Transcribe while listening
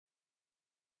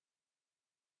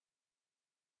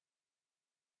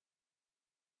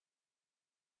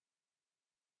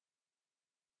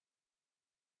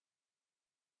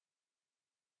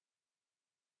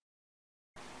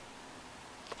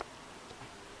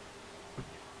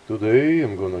Today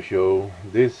I'm gonna show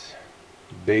this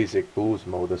basic pulse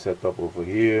motor setup over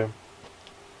here.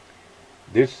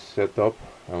 This setup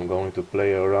I'm going to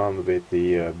play around with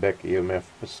the back EMF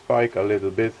spike a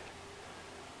little bit.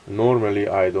 Normally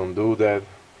I don't do that,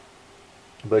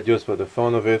 but just for the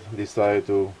fun of it decided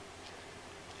to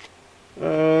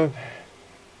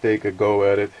take a go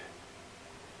at it.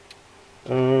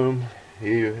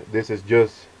 Here, this is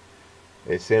just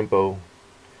a simple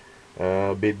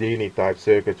Bedini type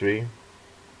circuitry.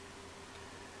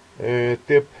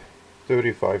 Tip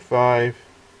 35.5,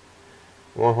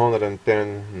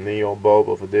 110 neon bulb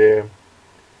over there,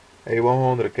 a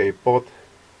 100k pot,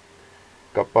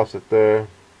 capacitor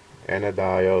and a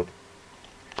diode.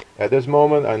 At this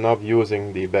moment I'm not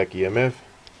using the back EMF.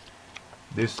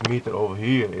 This meter over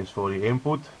here is for the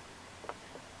input,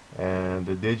 and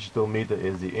the digital meter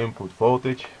is the input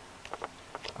voltage.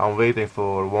 I'm waiting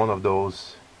for one of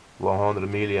those 100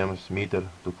 milliamps meter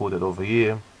to put it over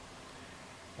here,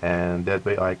 and that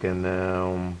way I can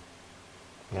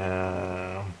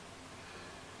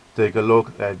take a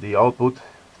look at the output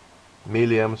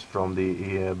milliamps from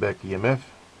the back EMF.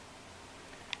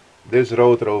 This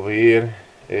rotor over here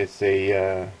is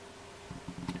they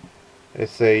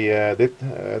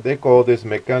call this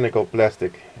mechanical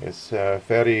plastic. It's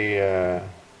very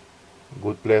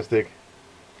good plastic.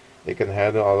 It can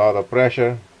handle a lot of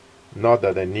pressure. Not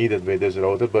that I need it with this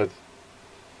rotor, but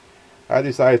I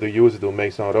decided to use it to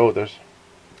make some rotors.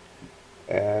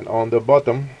 And on the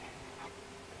bottom,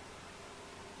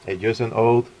 it's just an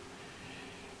old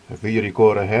V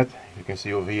recorder head. You can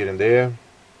see over here and there.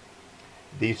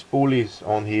 These pulleys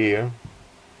on here,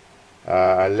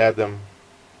 I let them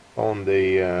on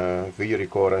the V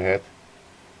recorder head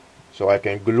so I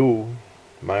can glue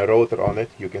my rotor on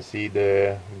it. You can see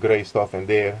the gray stuff in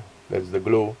there. That's the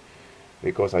glue,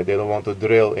 because I didn't want to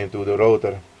drill into the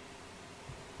rotor.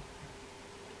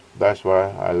 That's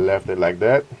why I left it like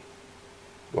that.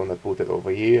 Gonna put it over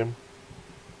here.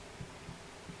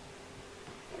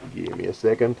 Give me a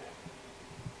second.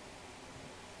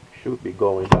 Should be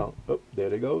going down. Oh,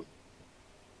 there it goes.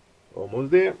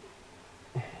 Almost there.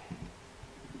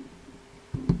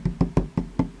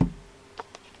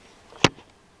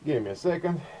 Give me a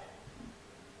second.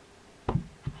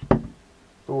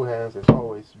 Two hands is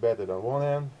always better than one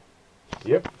hand.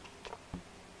 Yep.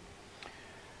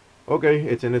 Okay,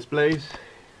 it's in its place.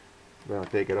 I'm gonna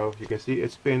take it off. You can see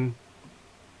it spin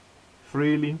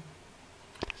freely.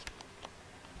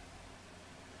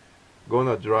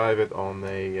 Gonna drive it on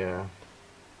a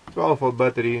 12-volt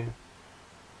battery,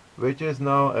 which is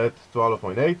now at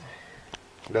 12.8.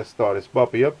 Let's start this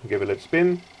puppy up, give it a little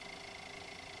spin.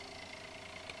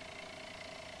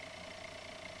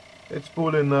 It's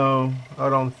pulling now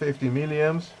around 50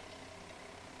 milliamps.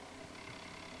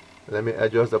 Let me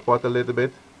adjust the pot a little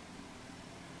bit.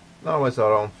 Now it's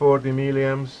around 40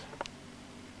 milliamps.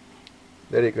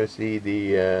 There you can see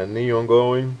the neon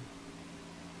going.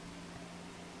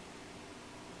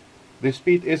 The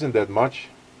speed isn't that much.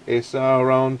 It's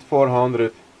around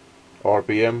 400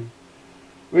 RPM,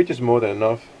 which is more than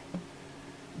enough.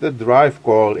 The drive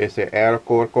coil is an air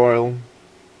core coil,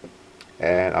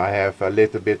 and I have a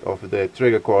little bit of the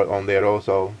trigger coil on there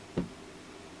also.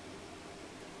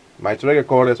 My trigger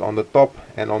coil is on the top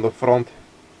and on the front.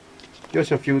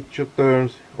 Just a few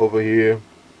turns over here.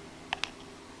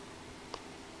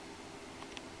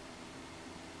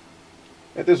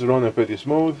 It is running pretty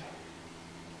smooth.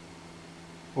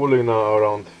 Pulling now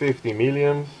around 50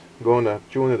 milliamps. Gonna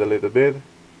tune it a little bit.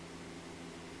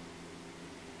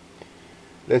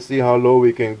 Let's see how low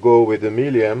we can go with the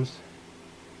milliamps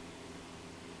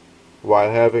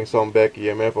while having some back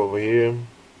EMF over here.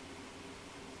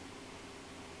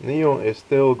 Neon is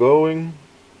still going.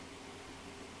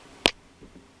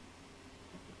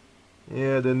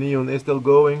 Yeah, the neon is still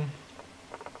going,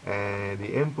 and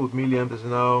the input milliamp is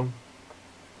now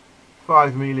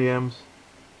 5 milliamps.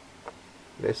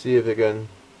 Let's see if we can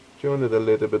tune it a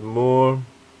little bit more.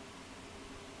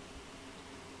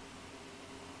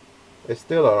 It's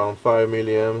still around 5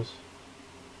 milliamps.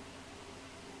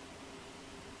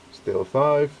 Still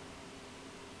 5.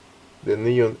 The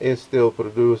neon is still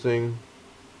producing,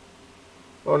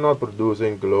 or not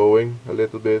producing, glowing a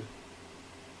little bit.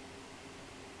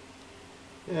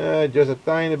 Yeah, just a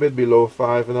tiny bit below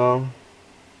 5 now.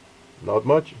 Not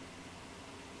much.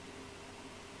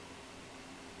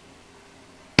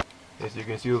 As you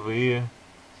can see over here,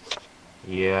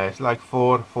 yeah, it's like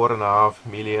 4.5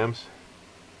 milliamps.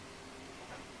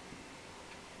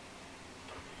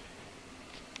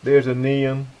 There's a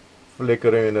neon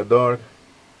flickering in the dark.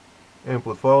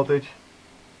 Input voltage.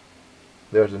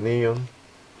 There's a neon.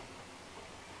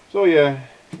 So yeah,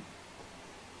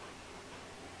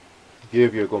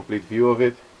 give you a complete view of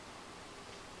it.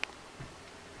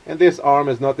 And this arm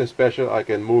is nothing special, I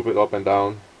can move it up and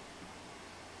down.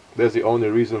 That's the only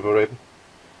reason for it.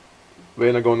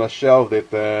 When I'm gonna shelve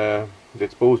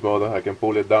this pose motor, I can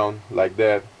pull it down like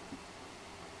that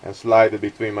and slide it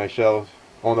between my shelves,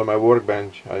 under my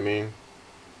workbench I mean.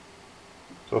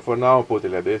 So for now I'll put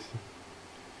it like this.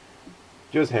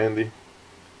 Just handy.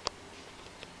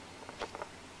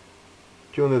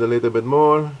 Tune it a little bit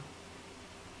more.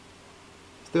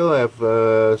 Still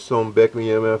have some back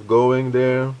EMF going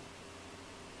there.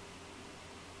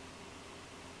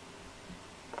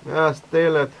 Yeah,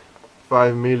 still at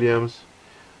 5 milliamps.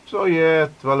 So yeah,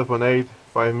 12.8,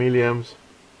 5 milliamps.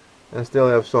 And still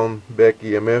have some back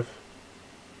EMF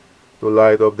to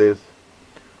light up this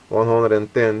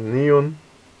 110 neon.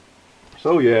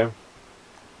 So yeah,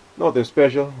 nothing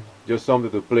special, just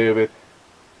something to play with.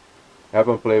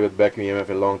 Haven't played with back EMF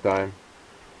in a long time.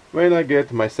 When I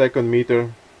get my second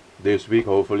meter this week,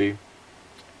 hopefully,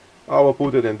 I will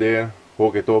put it in there,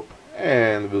 hook it up,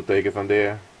 and we'll take it from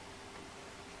there.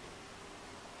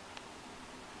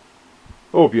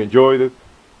 Hope you enjoyed it.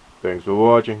 Thanks for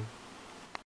watching.